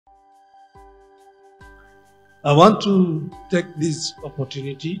I want to take this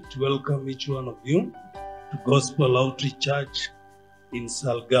opportunity to welcome each one of you to Gospel Outreach Church in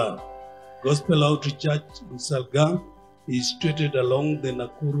Salgaa. Gospel Outreach Church in Salgaa is situated along the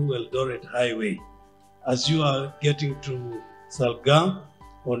Nakuru-Eldoret Highway. As you are getting to Salgaa,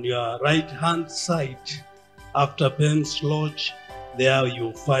 on your right-hand side, after Ben's Lodge, there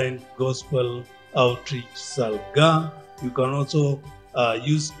you'll find Gospel Outreach Salgaa. You can also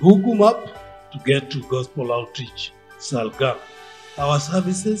use Google Map to get to Gospel Outreach Salgaa. Our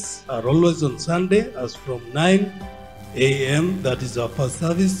services are always on Sunday as from 9 a.m. That is our first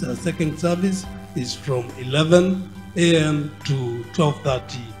service. Our second service is from 11 a.m. to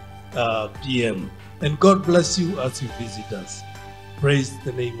 12:30 p.m. And God bless you as you visit us. Praise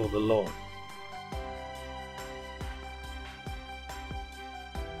the name of the Lord.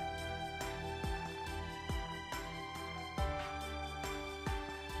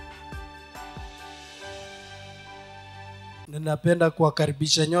 Ninapenda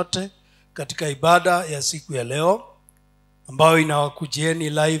kuwakaribisha nyote katika ibada ya siku ya leo ambayo inawakujieni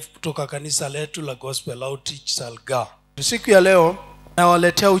live kutoka kanisa letu la Gospel Outreach Salgaa. Siku ya leo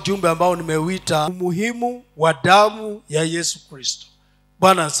nawaletea ujumbe ambao nimeuita umuhimu wa damu ya Yesu Christo.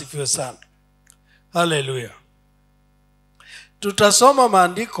 Bwana asifiwe sana. Haleluya. Tutasoma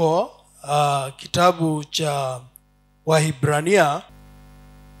maandiko kitabu cha Wahibrania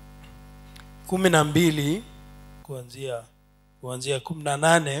 12 kuanzia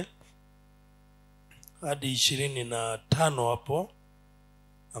 18 hadi 25 hapo,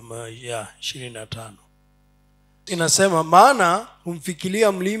 ama 25. Inasema, maana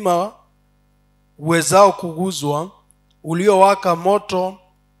humfikiria mlima uwezao kuguzwa, uliowaka moto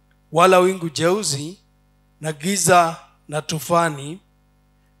wala wingu jeuzi na giza na tufani,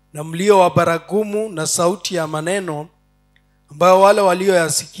 na mlio wa baragumu na sauti ya maneno, ambayo wale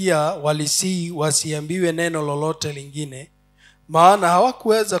walioyasikia walisii wasiambiwe neno lolote lingine, maana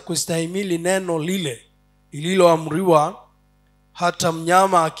hawakuweza kustahimili neno lile lililoamriwa, hata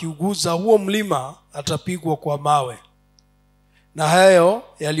mnyama akiuguza huo mlima atapigwa kwa mawe. Na hayo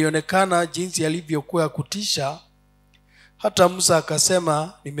yalionekana jinsi yalivyokuwa kutisha, hata Musa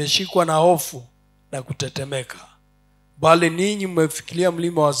akasema, nimeshikwa na hofu na kutetemeka. Bali ninyi mmefikiria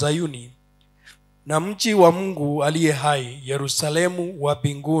mlima wa Zayuni na mji wa Mungu aliye hai, Yerusalemu wa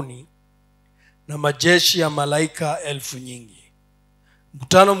mbinguni, na majeshi ya malaika elfu nyingi.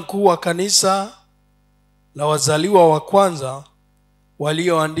 Mkutano mkuu wa kanisa la wazaliwa wa kwanza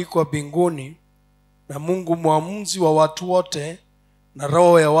walioandikwa mbinguni, na Mungu mwamuzi wa watu wote, na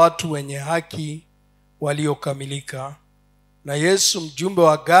roho ya watu wenye haki waliokamilika, na Yesu mjumbe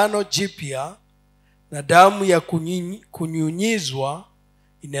wa agano jipya, na damu ya kunyunyizwa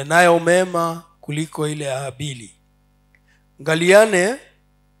inenayo mema kuliko ile ya Habili. Angaliane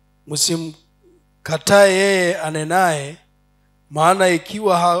msimkatae yeye anenaye, maana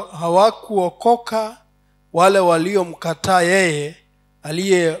ikiwa hawakuokoka wale waliomkataa yeye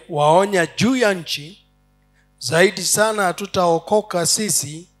aliyewaonya juu ya nchi, zaidi sana hatutaokoka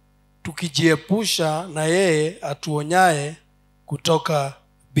sisi tukijiepusha na yeye atuonyaye kutoka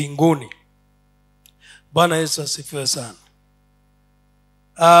mbinguni. Bwana Yesu asifiwe sana.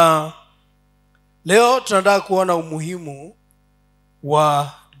 Leo tunataka kuona umuhimu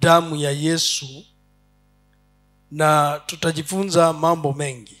wa damu ya Yesu, na tutajifunza mambo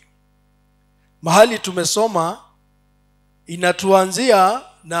mengi. Mahali tumesoma inatuanzia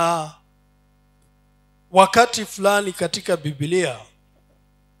na wakati fulani katika Biblia,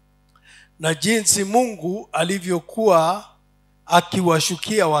 na jinsi Mungu alivyokuwa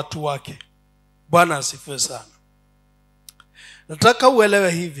akiwashukia watu wake. Bwana asifiwe sana. Nataka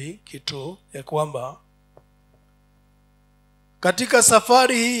uelewe hivi kitu, ya kwamba katika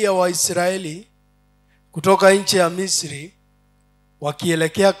safari hii ya Waisraeli kutoka nchi ya Misri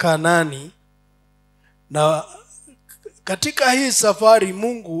wakielekea Kanaani, na katika hii safari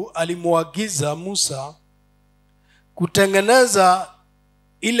Mungu alimuagiza Musa kutengeneza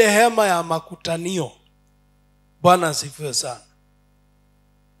ile hema ya makutanio. Bwana asifiwe sana.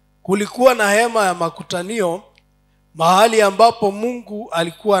 Kulikuwa na hema ya makutanio, mahali ambapo Mungu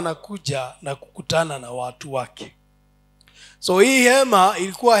alikuwa anakuja na kukutana na watu wake. So hii hema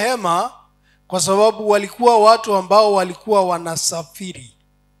ilikuwa hema kwa sababu walikuwa watu ambao walikuwa wanasafiri.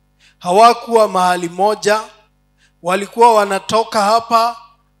 Hawakuwa mahali moja, walikuwa wanatoka hapa,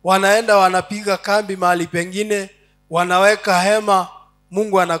 wanaenda wanapiga kambi mahali pengine, wanaweka hema,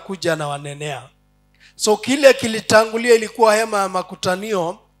 Mungu anakuja na wanenea. So kile kilitangulia ilikuwa hema ya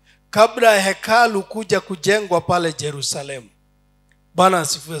makutanio kabla ya hekalu kuja kujengwa pale Yerusalemu. Bwana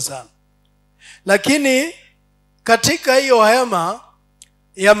asifiwe sana. Lakini katika hiyo hema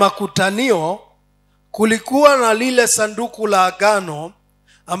ya makutanio kulikuwa na lile sanduku la agano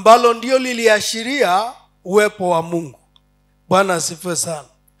ambalo ndio liliashiria uwepo wa Mungu. Bwana asifiwe sana.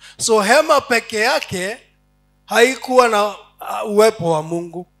 So hema peke yake haikuwa na uwepo wa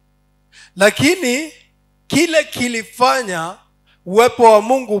Mungu, lakini kile kilifanya uwepo wa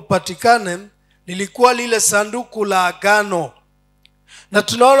Mungu upatikane lilikuwa lile sanduku la agano. Na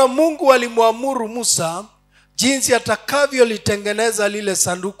tunaona Mungu alimwamuru Musa jinsi atakavyolitengeneza lile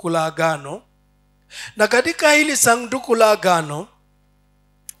sanduku la agano. Na katika hili sanduku la agano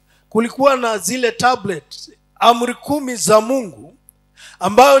kulikuwa na zile tablet, amri 10 za Mungu,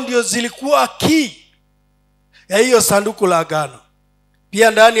 ambayo ndio zilikuwa key ya hiyo sanduku la agano.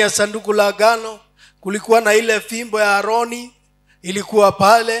 Pia ndani ya sanduku la agano kulikuwa na ile fimbo ya Aroni ilikuwa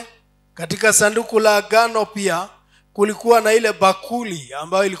pale. Katika sanduku la agano pia kulikuwa na ile bakuli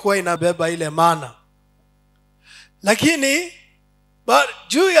ambayo ilikuwa inabeba ile mana. Lakini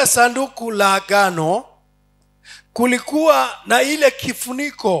juu ya sanduku la agano kulikuwa na ile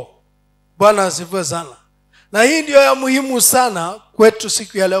kifuniko. Bwana asifiwe sana. Na hii ndio ya muhimu sana kwetu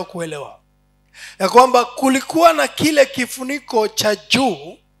siku ya leo kuelewa, ya kwamba kulikuwa na kile kifuniko cha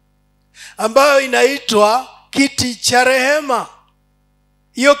juu ambayo inaitwa kiti cha rehema.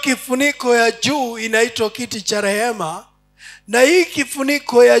 Hiyo kifuniko ya juu inaitwa kiti cha rehema. Na hii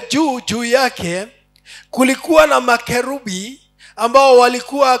kifuniko ya juu yake kulikuwa na makerubi ambao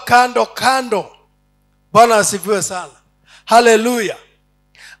walikuwa kando kando. Bwana asifiwe sana. Haleluya.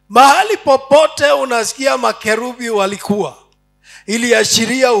 Mahali popote unasikia makerubi walikuwa,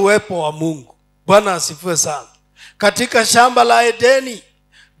 iliashiria uwepo wa Mungu. Bwana asifiwe sana. Katika shamba la Edeni,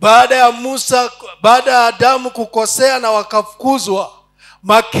 baada ya Adamu kukosea na wakafukuzwa,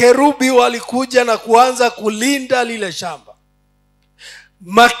 makerubi walikuja na kuanza kulinda lile shamba.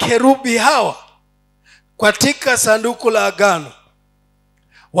 Makerubi hawa katika sanduku la agano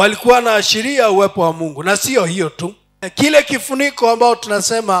walikuwa na ashiria uwepo wa Mungu. Na sio hiyo tu, kile kifuniko ambao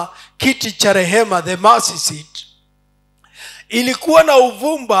tunasema kiti cha rehema, the mercy seat, ilikuwa na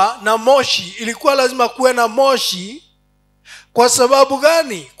uvumba na moshi. Ilikuwa lazima kuwe na moshi. Kwa sababu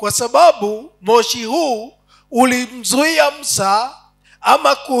gani? Kwa sababu moshi huu ulimzuia Musa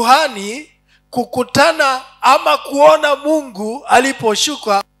ama kuhani kukutana ama kuona Mungu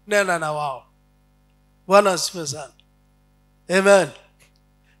aliposhuka nena na wao. Bwana asifiwe sana. Amen.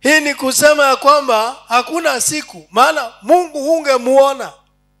 Hii ni kusema ya kwamba hakuna siku, maana Mungu hungemuona.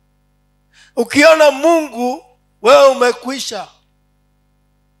 Ukiona Mungu wewe umekwisha.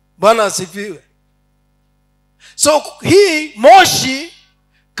 Bwana asifiwe. So hii moshi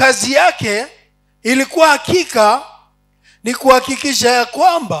kazi yake ilikuwa hakika ni kuhakikisha ya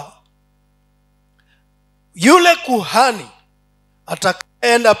kwamba yule kuhani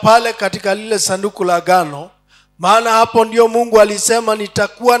atakaenda pale katika lile sanduku la agano, maana hapo ndio Mungu alisema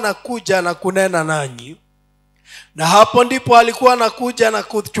nitakuwa nakuja na kunena nanyi. Na hapo ndipo alikuwa nakuja na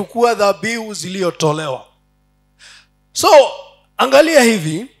kuchukua dhabihu zilizotolewa. So angalia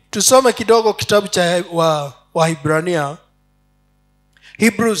hivi, tusome kidogo kitabu cha Wahibrania,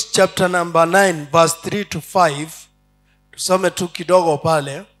 Hebrews chapter number 9 verse 3 to 5. Tusome tu kidogo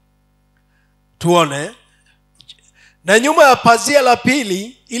pale tuone. Na nyuma ya pazia la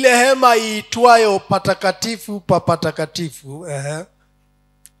pili, ile hema iitwayo patakatifu pa patakatifu,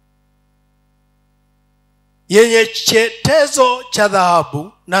 yenye chetezo cha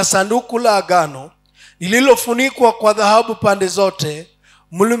dhahabu na sanduku la agano lililofunikwa kwa dhahabu pande zote,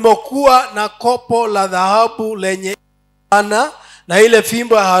 mlimokuwa na kopo la dhahabu lenye ana na ile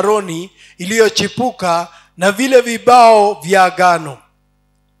fimbo ya Haroni iliyochipuka na vile vibao vya agano.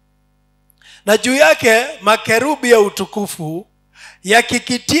 Na juu yake makerubi ya utukufu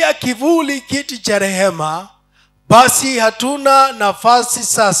yakikitia kivuli kiti cha rehema. Basi hatuna nafasi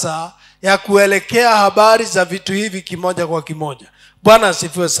sasa ya kuelekea habari za vitu hivi kimoja kwa kimoja. Bwana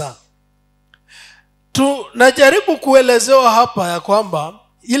asifiwe sana. Tunajaribu kuelezewa hapa ya kwamba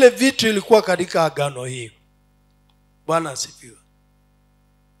ile vitu ilikuwa katika agano hii. Bwana asifiwe.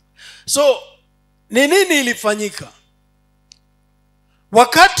 So ni nini ilifanyika?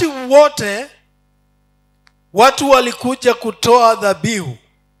 Wakati wote watu walikuja kutoa dhabihu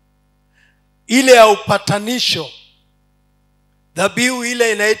ile ya upatanisho, dhabihu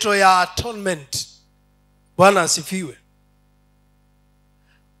ile inaitwa ya atonement. Bwana asifiwe.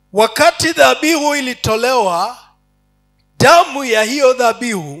 Wakati dhabihu ilitolewa, damu ya hiyo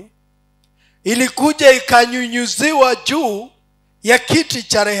dhabihu ilikuja ikanyunyuziwa juu ya kiti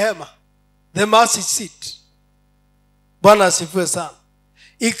cha rehema, the mercy seat. Bwana asifiwe sana.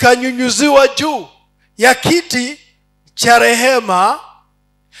 Ikanyunyuziwa juu ya kiti cha rehema.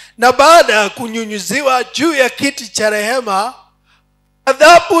 Na baada ya kunyunyuziwa juu ya kiti cha rehema,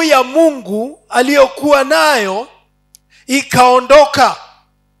 ghadhabu ya Mungu aliyokuwa nayo ikaondoka.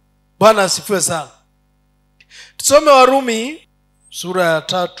 Bwana asifiwe sana. Tusome Warumi sura ya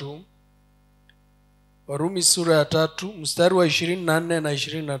 3. Warumi sura ya 3 mstari wa 24 na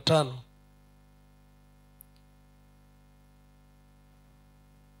 25.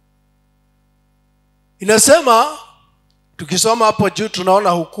 Inasema, tukisoma hapo juu tunaona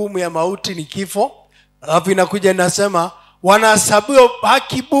hukumu ya mauti ni kifo. Alafu inakuja inasema, wanahesabiwa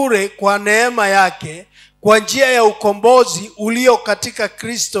haki bure kwa neema yake kwa njia ya ukombozi ulio katika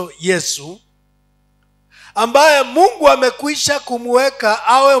Kristo Yesu, ambaye Mungu amekwisha kumweka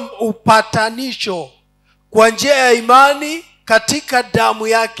awe upatanisho kwa njia ya imani katika damu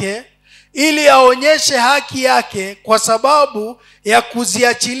yake, ili aonyeshe haki yake kwa sababu ya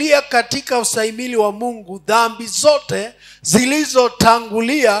kuziachilia katika ustahimili wa Mungu dhambi zote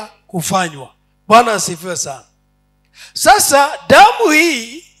zilizotangulia kufanywa. Bwana asifiwe sana. Sasa damu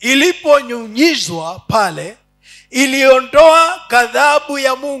hii iliponyunyizwa pale, iliondoa ghadhabu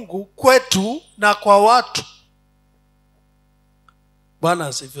ya Mungu kwetu na kwa watu. Bwana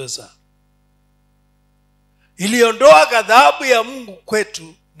asifiwe sana. Iliondoa ghadhabu ya Mungu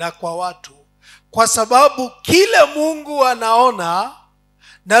kwetu na kwa watu, kwa sababu kile Mungu anaona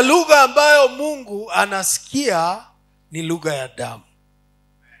na lugha ambayo Mungu anasikia ni lugha ya damu.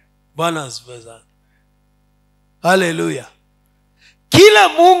 Bwana asifiwe sana. Haleluya. Kile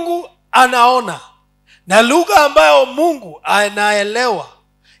Mungu anaona na lugha ambayo Mungu anaelewa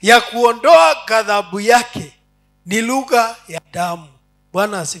ya kuondoa ghadhabu yake ni lugha ya damu.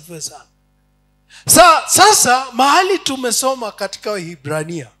 Bwana asifiwe sana. Sasa mahali tumesoma katika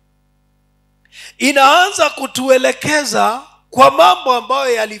Waebrania inaanza kutuelekeza kwa mambo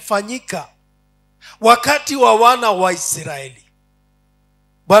ambayo yalifanyika wakati wa wana wa Israeli.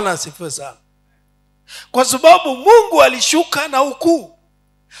 Bwana asifiwe sana. Kwa sababu Mungu alishuka na ukuu.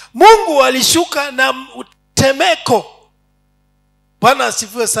 Mungu alishuka na temeko. Bwana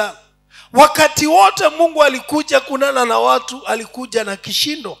asifiwe sana. Wakati wote Mungu alikuja kunana na watu, alikuja na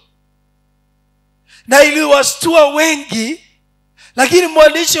kishindo. Na iliwastua wengi, lakini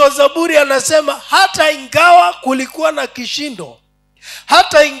mwandishi wa Zaburi anasema hata ingawa kulikuwa na kishindo,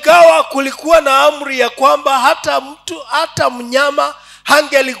 hata ingawa kulikuwa na amri ya kwamba hata mnyama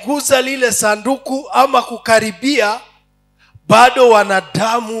hangeliguza lile sanduku ama kukaribia, bado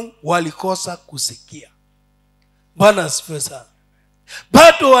wanadamu walikosa kusikia. Bwana asifiwe sana.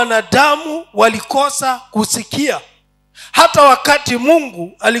 Bado wanadamu walikosa kusikia, hata wakati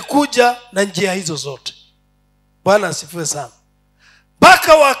Mungu alikuja na njia hizo zote. Bwana asifiwe sana.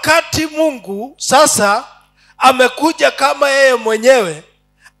 Mpaka wakati Mungu sasa amekuja kama yeye mwenyewe,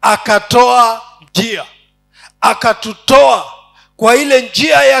 akatoa njia, akatutoa kwa ile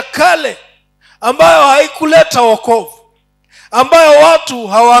njia ya kale ambayo haikuleta wokovu, ambayo watu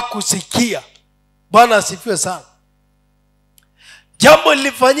hawakusikia. Bwana asifiwe sana. Jambo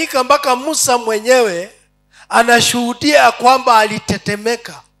lilifanyika mpaka Musa mwenyewe anashuhudia kwamba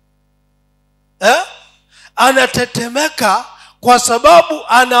alitetemeka. Anatetemeka kwa sababu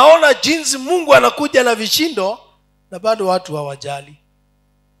anaona jinsi Mungu anakuja na vishindo na bado watu hawajali.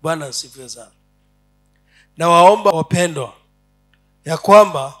 Bwana asifiwe sana. Na waomba wapendwa ya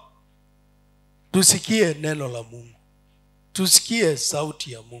kwamba tusikie neno la Mungu. Tusikie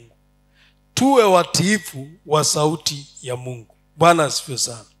sauti ya Mungu. Tuwe watiifu wa sauti ya Mungu. Bwana asifiwe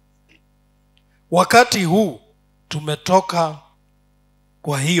sana. Wakati huu tumetoka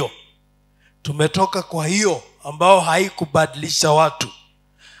kwa hiyo ambao haikubadilisha watu.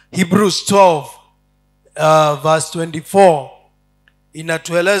 Hebrews 12 verse 24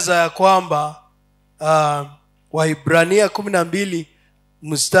 inatueleza ya kwamba Waebrania 12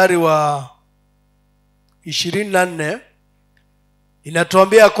 mstari wa 24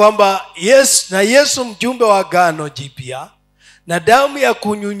 inatuambia kwamba Yesu mjumbe wa agano jipya na damu ya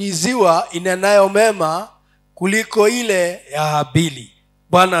kunyunyiziwa inenayo mema kuliko ile ya Habili.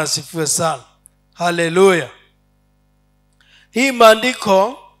 Bwana asifiwe sana. Haleluya. Hii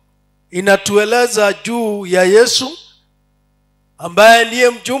maandiko inatueleza juu ya Yesu ambaye ndiye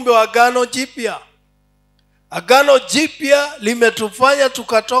mjumbe wa agano jipya. Agano jipya limetufanya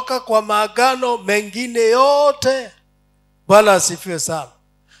tukatoka kwa maagano mengine yote. Bwana asifiwe sana.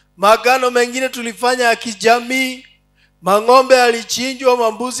 Maagano mengine tulifanya ya kijamii, mang'ombe yalichinjwa,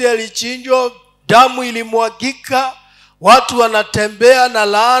 mambuzi yalichinjwa, damu ilimwagika, watu wanatembea na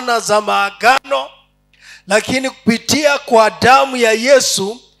laana za maagano. Lakini kupitia kwa damu ya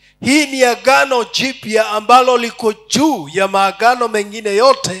Yesu, hii ni agano jipya ambalo liko juu ya maagano mengine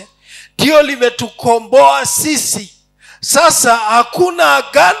yote, ndio limetukomboa sisi. Sasa hakuna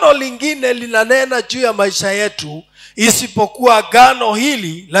agano lingine linanena juu ya maisha yetu isipokuwa agano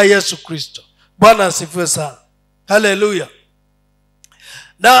hili la Yesu Kristo. Bwana asifiwe sana. Haleluya.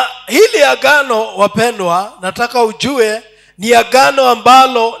 Na hili agano, wapendwa, nataka ujue ni agano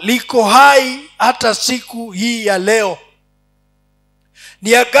ambalo liko hai hata siku hii ya leo.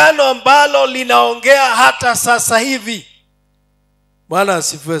 Ni agano ambalo linaongea hata sasa hivi. Bwana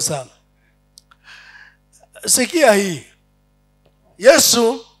asifiwe sana. Sikia hii.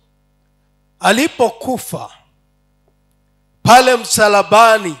 Yesu alipokufa pale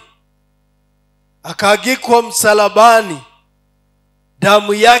msalabani, akaagikwa msalabani,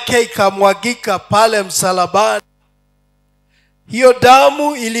 damu yake ikamwagika pale msalabani. Hiyo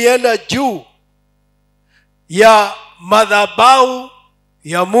damu ilienda juu ya madhabahu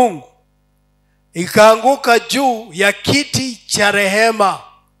ya Mungu, ikaanguka juu ya kiti cha rehema.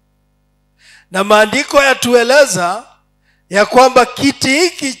 Na maandiko yatueleza ya kwamba kiti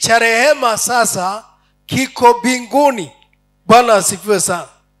hiki cha rehema sasa kiko mbinguni. Bwana asifiwe sana.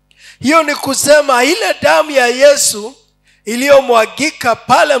 Hiyo ni kusema ile damu ya Yesu iliyomwagika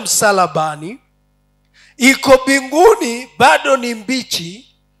pale msalabani iko mbinguni, bado ni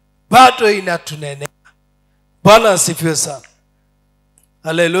mbichi, bado inatunenea. Bwana asifiwe sana.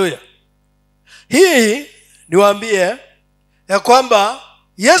 Haleluya. Hii niwaambie ya kwamba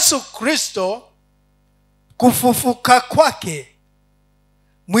Yesu Kristo kufufuka kwake,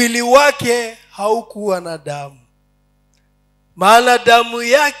 mwili wake haukuwa na damu, maana damu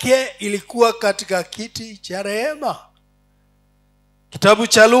yake ilikuwa katika kiti cha rehema. Kitabu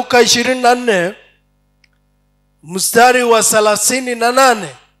cha Luka 24 mstari wa 38.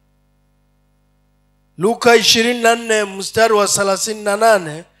 Luka 24 mstari wa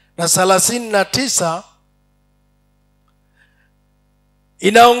 38 na 39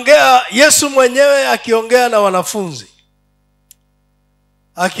 inaongea Yesu mwenyewe akiongea na wanafunzi,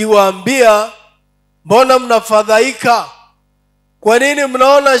 akiwaambia, mbona mnafadhaika? Kwa nini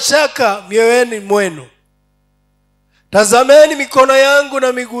mnaona shaka mioyoni mwenu? Tazameni mikono yangu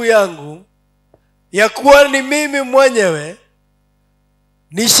na miguu yangu, ya kuwa ni mimi mwenyewe.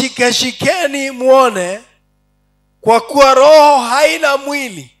 Nishikeni muone, kwa kuwa roho haina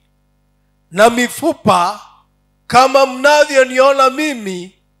mwili na mifupa kama mnavyoniona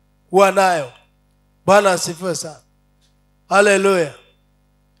mimi kuwa nayo. Bwana asifiwe sana. Haleluya.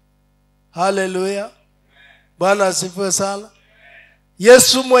 Haleluya. Bwana asifiwe sana.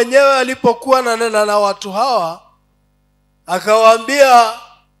 Yesu mwenyewe alipokuwa ananena na watu hawa, akawaambia,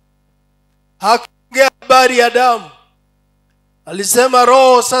 hakuongea habari ya damu. Alisema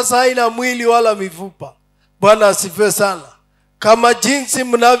roho sasa haina mwili wala mifupa. Bwana asifiwe sana. Kama jinsi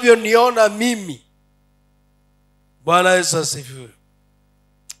mnavyoniona mimi. Bwana Yesu asifiwe.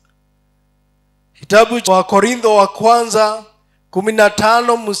 Kitabu cha Korintho wa kwanza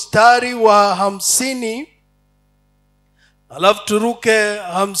 15 mstari wa 50, alafu turuke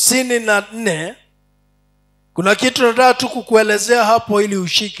 54. Kuna kitu nataka tu kukuelezea hapo ili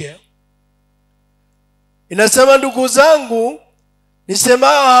ushike. Inasema, ndugu zangu,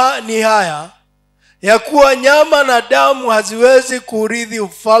 nisema ni haya, ya kuwa nyama na damu haziwezi kurithi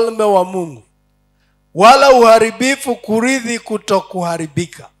ufalme wa Mungu, wala uharibifu kurithi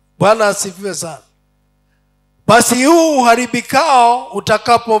kutokuharibika. Bwana asifiwe sana. Basi huu uharibikao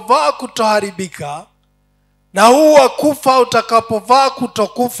utakapovaa kutoharibika, na huu wa kufa utakapovaa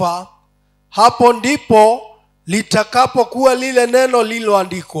kutokufa, hapo ndipo litakapokuwa lile neno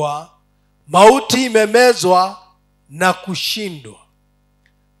lililoandikwa, mauti imemezwa na kushindwa.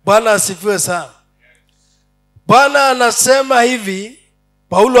 Bwana asifiwe sana. Bwana anasema hivi,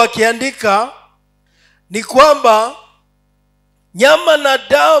 Paulo akiandika, ni kwamba nyama na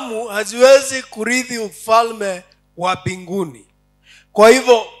damu haziwezi kurithi ufalme wa mbinguni. Kwa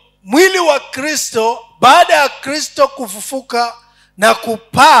hivyo mwili wa Kristo, baada ya Kristo kufufuka na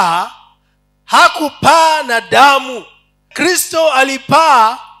kupaa, hakupaa na damu. Kristo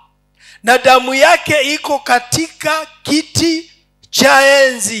alipaa na damu yake iko katika kiti cha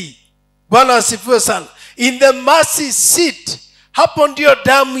enzi. Bwana asifiwe sana. In the mercy seat, hapo ndio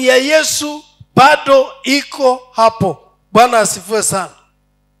damu ya Yesu bado iko hapo. Bwana asifiwe sana.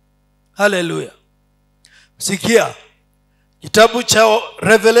 Haleluya. Sikia kitabu cha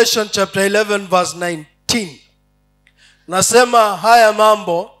Revelation chapter 11 verse 19. Nasema haya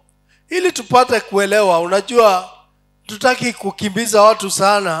mambo ili tupate kuelewa. Unajua tutaki kukimbiza watu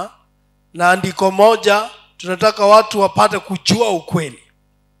sana na andiko moja, tunataka watu wapate kujua ukweli.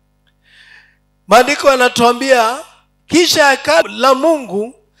 Maandiko yanatuambia, kisha hekalu la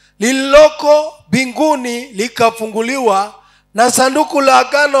Mungu lililoko mbinguni likafunguliwa, na sanduku la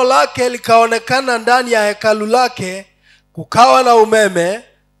agano lake likaonekana ndani ya hekalu lake. Kukawa na umeme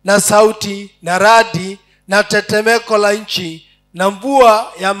na sauti na radi na tetemeko la nchi na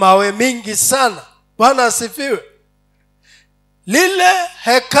mvua ya mawe mingi sana. Bwana asifiwe. Lile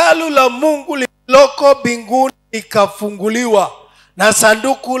hekalu la Mungu lililoko mbinguni likafunguliwa na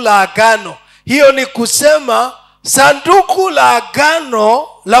sanduku la agano. Hiyo ni kusema sanduku la agano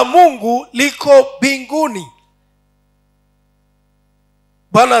la Mungu liko mbinguni.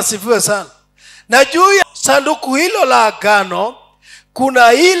 Bwana asifiwe sana. Na juu ya sanduku hilo la agano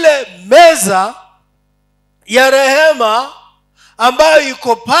kuna ile meza ya rehema ambayo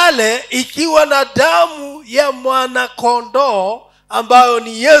iko pale ikiwa na damu ya mwana kondoo ambayo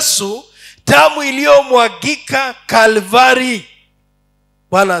ni Yesu, damu iliyomwagika Kalvari.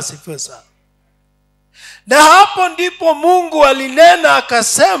 Bwana asifiwe sana. Na hapo ndipo Mungu alinena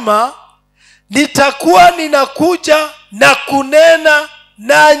akasema, nitakuwa ninakuja na kunena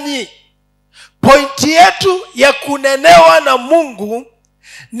nanyi. Pointi yetu ya kunenewa na Mungu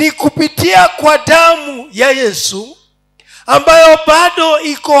ni kupitia kwa damu ya Yesu ambayo bado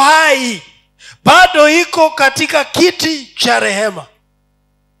iko hai, bado iko katika kiti cha rehema.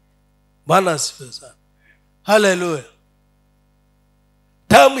 Bwana asifiwe sana. Haleluya.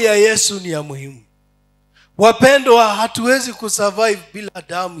 Damu ya Yesu ni ya muhimu. Wapendwa, hatuwezi kusurvive bila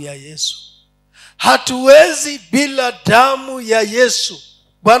damu ya Yesu. Hatuwezi bila damu ya Yesu.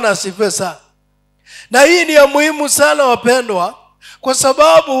 Bwana asifiwe sana. Na hii ni ya muhimu sana wapendwa, kwa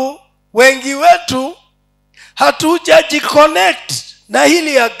sababu wengi wetu hatujajiconnect na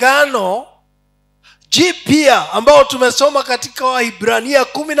hili agano jipya ambao tumesoma katika Waebrania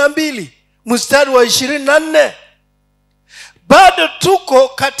 12 mstari wa 24. Bado tuko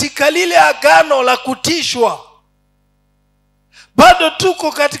katika lile agano la kutishwa. Bado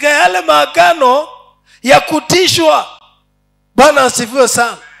tuko katika yale maagano ya kutishwa. Bwana asifiwe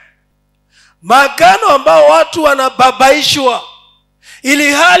sana. Maagano ambao watu wanababaishwa,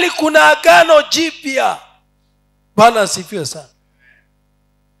 ili hali kuna agano jipya. Bwana asifiwe sana.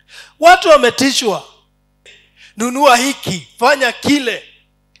 Watu wametishwa, nunua hiki, fanya kile.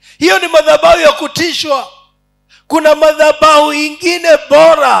 Hiyo ni madhabahu ya kutishwa. Kuna madhabahu ingine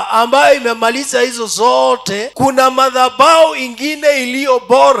bora ambayo imemaliza hizo zote. Kuna madhabahu ingine iliyo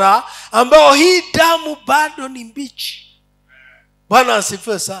bora ambayo hii damu bado ni mbichi. Bwana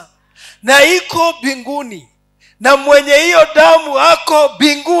asifiwe sana. Na iko mbinguni, na mwenye hiyo damu ako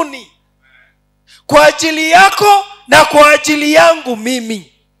mbinguni kwa ajili yako na kwa ajili yangu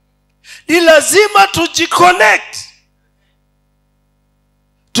mimi. Ni lazima tujiconnect,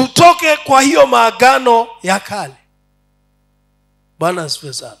 tutoke kwa hiyo maagano ya kale. Bwana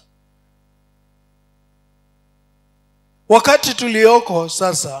asifiwe sana. Wakati tulioko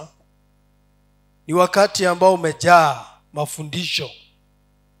sasa ni wakati ambao umejaa mafundisho.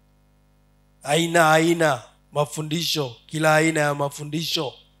 Aina mafundisho, kila aina ya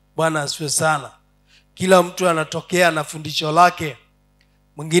mafundisho. Bwana asifiwe sana. Kila mtu anatokea na fundisho lake.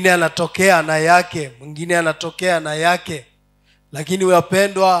 Mwingine anatokea na yake, mwingine anatokea na yake. Lakini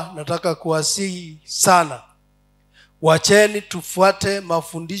wapendwa, nataka kuwasihi sana, wacheni tufuate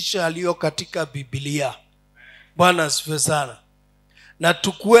mafundisho yaliyo katika Biblia. Bwana asifiwe sana. Na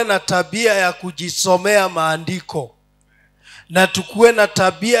tukue na tabia ya kujisomea maandiko. Na tukue na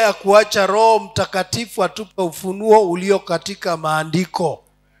tabia ya kuacha Roho Mtakatifu atupe ufunuo ulio katika maandiko.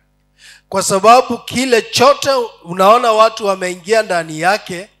 Kwa sababu kile chote unaona watu wameingia ndani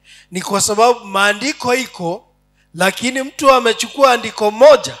yake ni kwa sababu maandiko iko, lakini mtu amechukua andiko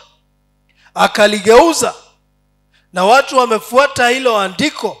moja akaligeuza, na watu wamefuata hilo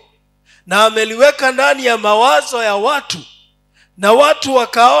andiko na ameliweka ndani ya mawazo ya watu, na watu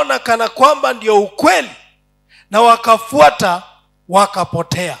wakaona kana kwamba ndio ukweli, na wakafuata,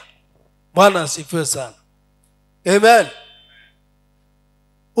 wakapotea. Bwana asifiwe sana. Amen.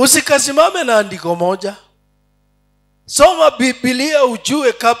 Usikasimame na andiko moja. Soma Biblia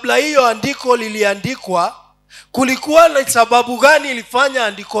ujue kabla hiyo andiko liliandikwa kulikuwa na sababu gani ilifanya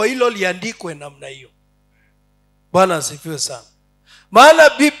andiko hilo liandikwe namna hiyo. Bwana asifiwe sana. Maana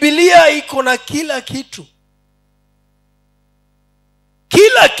Biblia iko na kila kitu.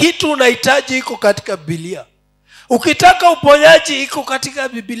 Kila kitu unahitaji iko katika Biblia. Ukitaka uponyaji iko katika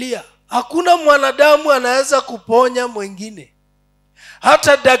Biblia. Hakuna mwanadamu anaweza kuponya mwingine.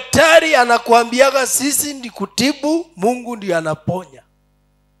 Hata daktari anakuambiaga sisi ndi kutibu, Mungu ndiye anaponya.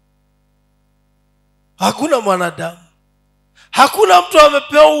 Hakuna mwanadamu. Hakuna mtu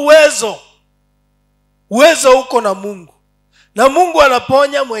amepewa uwezo. Uwezo uko na Mungu. Na Mungu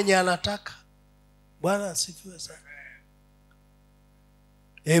anaponya mwenye anataka. Bwana asifiwe sana.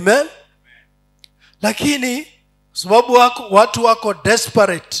 Amen. Lakini sababu watu wako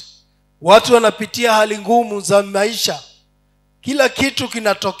desperate. Watu wanapitia hali ngumu za maisha. Kila kitu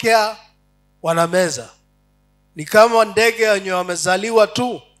kinatokea wanameza. Ni kama ndege wenye wamezaliwa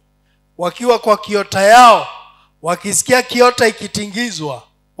tu, wakiwa kwa kiota yao, wakisikia kiota ikitingizwa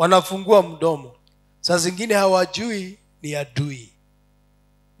wanafungua mdomo. Saa zingine hawajui ni adui.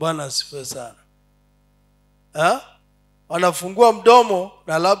 Bwana asifiwe sana. Wanafungua mdomo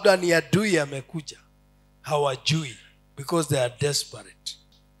na labda ni adui amekuja. Hawajui, because they are desperate.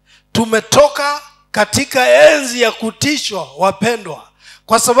 Tumetoka katika enzi ya kutishwa, wapendwa,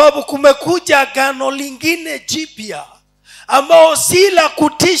 kwa sababu kumekuja agano lingine jipya ambao si la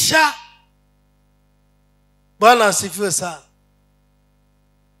kutisha. Bwana asifiwe sana.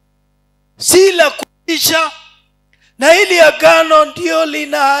 Si la kutisha, na hili agano ndio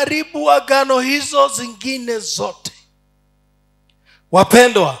linaharibu agano hizo zingine zote.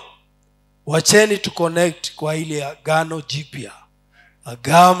 Wapendwa, wacheni tu connect kwa ile agano jipya,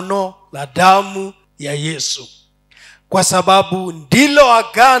 agano la damu ya Yesu, kwa sababu ndilo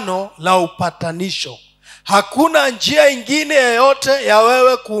agano la upatanisho. Hakuna njia ingine yoyote ya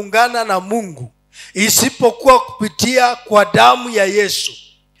wewe kuungana na Mungu isipokuwa kupitia kwa damu ya Yesu.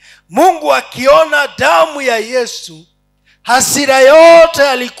 Mungu akiona damu ya Yesu, hasira yote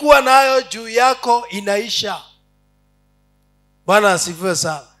alikuwa nayo juu yako inaisha. Bwana asifiwe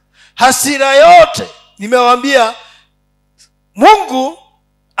sana. Hasira yote, nimewaambia, Mungu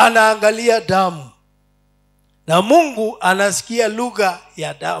anaangalia damu, na Mungu anasikia lugha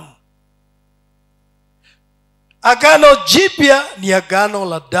ya damu. Agano jipya ni agano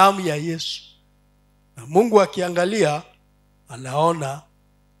la damu ya Yesu, na Mungu akiangalia anaona,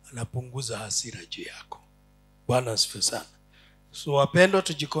 anapunguza hasira juu yako. Bwana asifiwe sana. So wapendwa,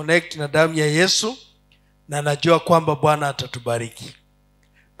 tujiconnect na damu ya Yesu, na najua kwamba Bwana atatubariki.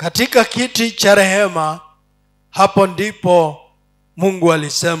 Katika kiti cha rehema, hapo ndipo Mungu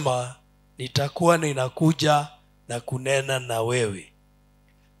alisema nitakuwa ninakuja na kunena na wewe.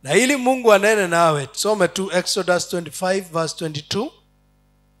 Na ili Mungu anene nawe, tusome tu Exodus 25 verse 22.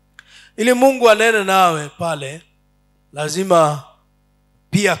 Ili Mungu anene nawe pale, lazima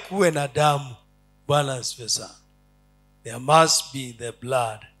pia kuwe na damu. Bwana asifiwe sana. There must be the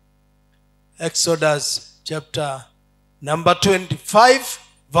blood. Exodus chapter number 25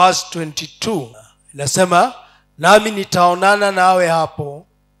 verse 22 inasema, nami nitaonana nawe hapo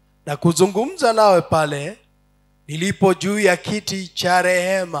na kuzungumza nawe pale nilipo juu ya kiti cha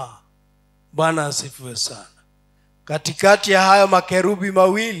rehema. Bwana asifiwe sana. Katikati ya hayo makerubi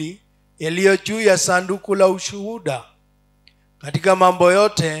mawili yaliyo juu ya sanduku la ushuhuda, katika mambo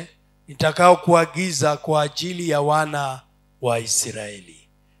yote nitakao kuagiza kwa ajili ya wana wa Israeli.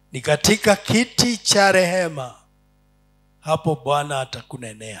 Ni katika kiti cha rehema, hapo Bwana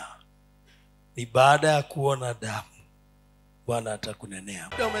atakunenea. Ni baada ya kuona damu, Bwana atakunenea.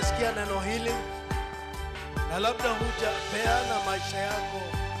 Labda umesikia neno hili na labda hujapeana maisha yako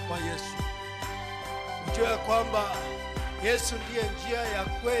kwa Yesu. Ujue kwamba Yesu ndiye njia ya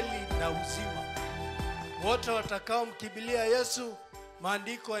kweli na uzima. Wote watakao mkimbilia Yesu,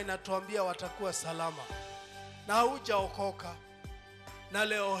 maandiko inatuambia watakuwa salama. Na hujaokoka, na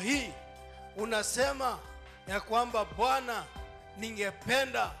leo hii unasema ya kwamba Bwana,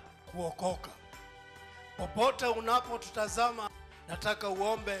 ningependa kuokoka. Popote unapotutazama, nataka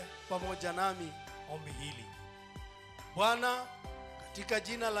uombe pamoja nami ombi hili. Bwana, katika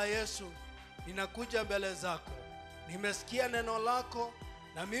jina la Yesu, ninakuja mbele zako. Nimesikia neno lako,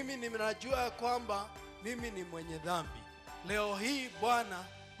 na mimi ninajua kwamba mimi ni mwenye dhambi. Leo hii Bwana,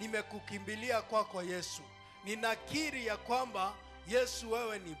 nimekukimbilia kwako Yesu. Ninakiri ya kwamba Yesu,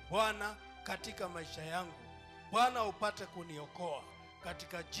 wewe ni Bwana katika maisha yangu. Bwana, upate kuniokoa.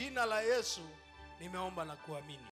 Katika jina la Yesu nimeomba na kuamini.